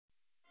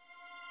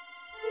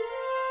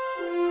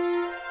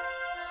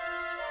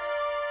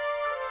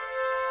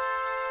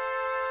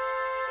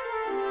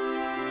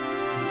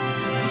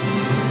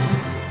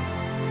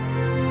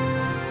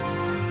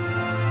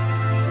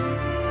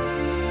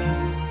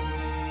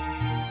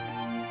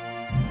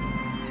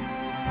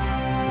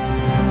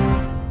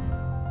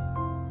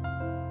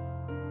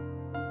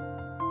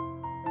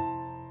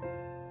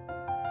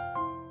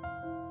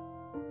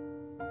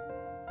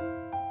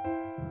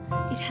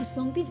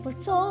having been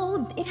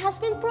foretold, it has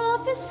been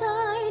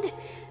prophesied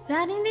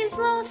that in these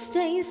last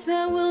days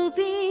there will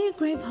be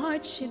grave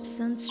hardships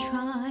and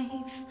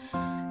strife.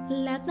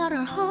 Let not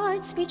our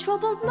hearts be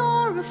troubled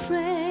nor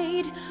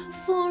afraid,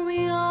 for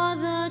we are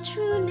the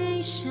true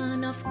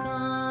nation of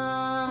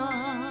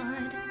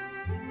God.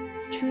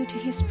 True to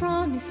his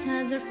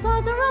promises, our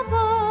Father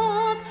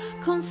above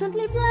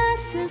constantly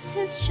blesses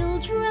his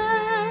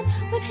children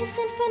with his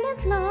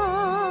infinite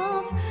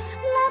love.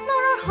 Let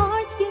not our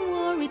hearts be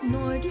worried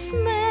nor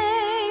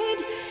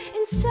dismayed,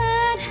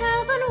 instead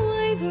have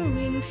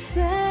unwavering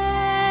faith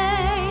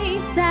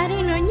that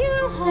in our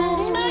new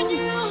home, in the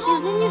new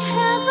heaven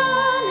and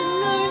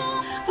earth,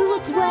 we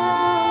will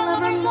dwell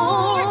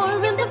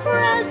evermore in the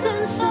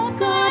presence of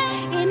God.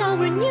 In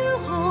our new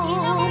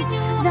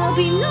home, there'll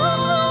be no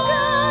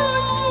hunger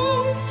or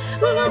tears,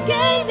 we will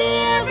gain the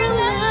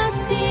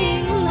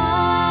everlasting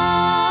life.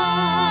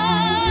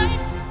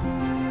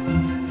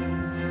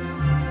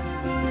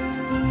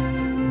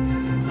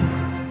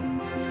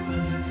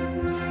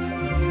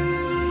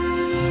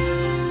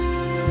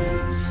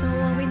 So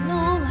while we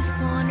know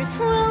life on earth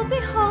will be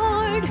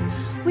hard,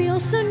 we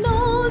also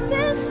know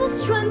this will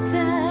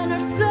strengthen our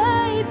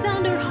faith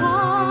and our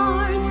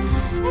hearts.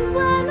 And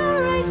when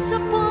our race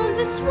upon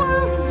this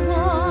world is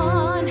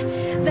won,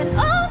 then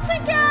all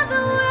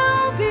together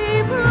we'll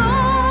be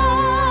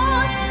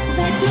brought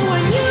back to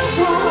our new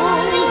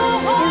home.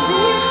 In the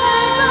new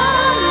heaven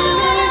and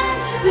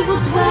earth, we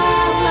will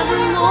dwell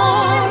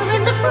evermore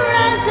in the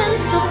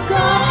presence of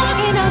God.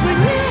 In our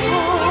new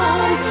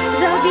home,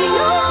 there'll be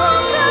no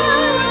hunger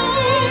or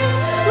tears,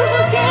 we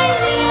will gain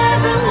the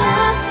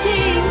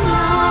everlasting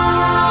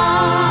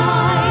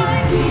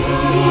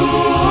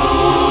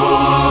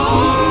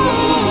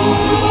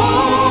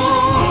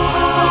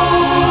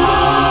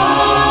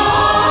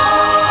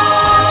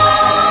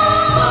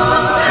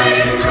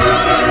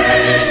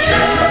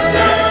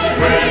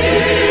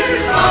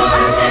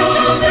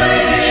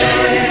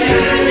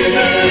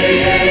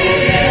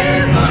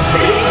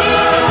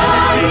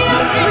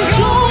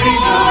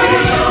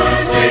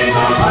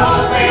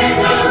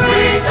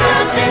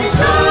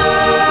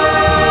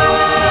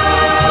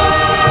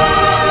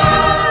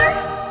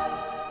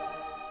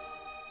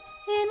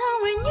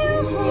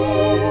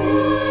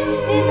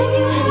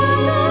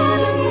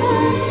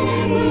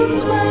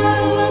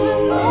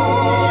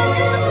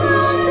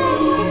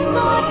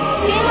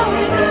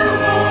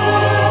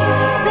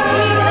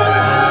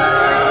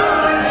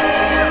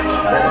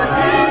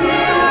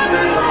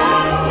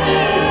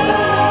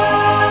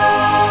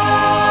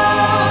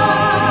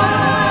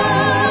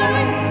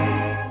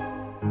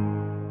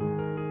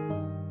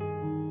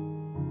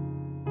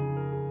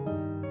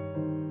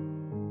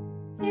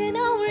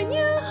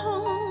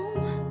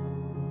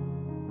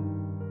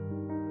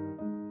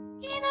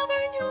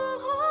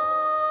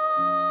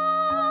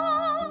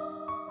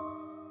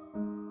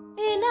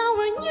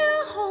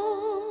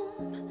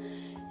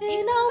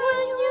in our